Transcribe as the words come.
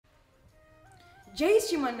Jai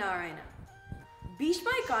Sriman Narayana. Bhishma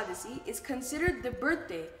Ekadasi is considered the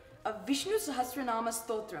birthday of Vishnu Sahasranama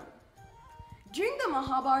Stotram. During the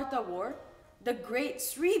Mahabharata war, the great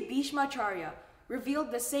Sri Bhishmacharya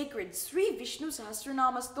revealed the sacred Sri Vishnu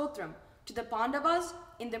Sahasranama Stotram to the Pandavas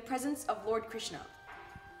in the presence of Lord Krishna.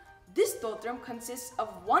 This stotram consists of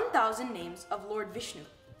 1000 names of Lord Vishnu.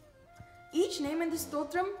 Each name in the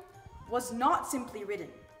stotram was not simply written.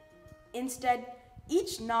 Instead,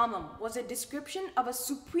 each namam was a description of a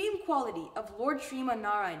supreme quality of Lord Sriman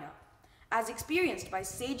Narayana, as experienced by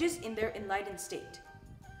sages in their enlightened state.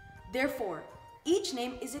 Therefore, each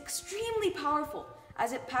name is extremely powerful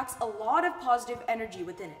as it packs a lot of positive energy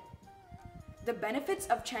within it. The benefits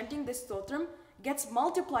of chanting this stotram gets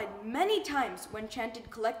multiplied many times when chanted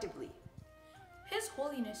collectively. His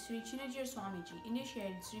Holiness Sri Chinajir Swamiji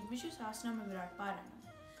initiated Sri Vishnu Sahasranama Virat Parayanam,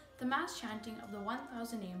 the mass chanting of the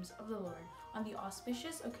 1000 names of the Lord on the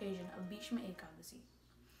auspicious occasion of Bhishma Ekadasi.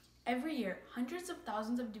 Every year, hundreds of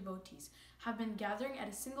thousands of devotees have been gathering at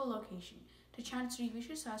a single location to chant Sri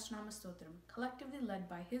Vishnu Sahasranama Stotram, collectively led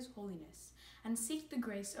by His Holiness, and seek the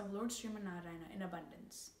grace of Lord Sriman Narayana in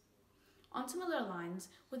abundance. On similar lines,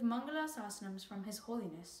 with Mangala Sasnams from His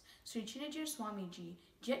Holiness, Sri Chinajir Swamiji,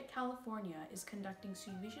 Jet, California, is conducting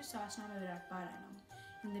Sri Vishnu Sahasranama Virat Parayanam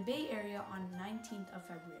in the Bay Area on 19th of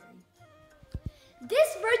February.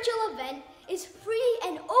 This virtual event is free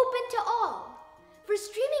and open to all. For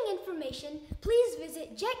streaming information, please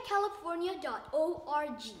visit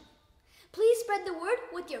jetcalifornia.org. Please spread the word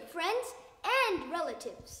with your friends and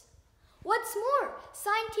relatives. What's more,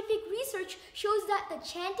 scientific research shows that the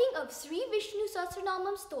chanting of Sri Vishnu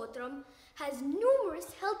Sahasranamam Stotram has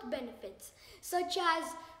numerous health benefits, such as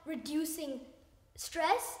reducing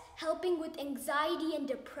stress, helping with anxiety and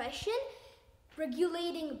depression,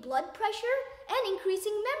 regulating blood pressure, and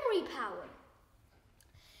increasing memory power.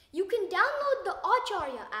 You can download the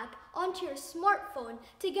Acharya app onto your smartphone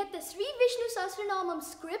to get the Sri Vishnu Sahasranamam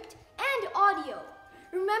script and audio.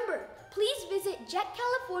 Remember, please visit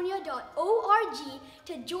jetcalifornia.org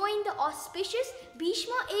to join the auspicious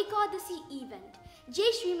Bhishma Ekadasi event.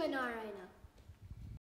 Jai Sriman Narayana.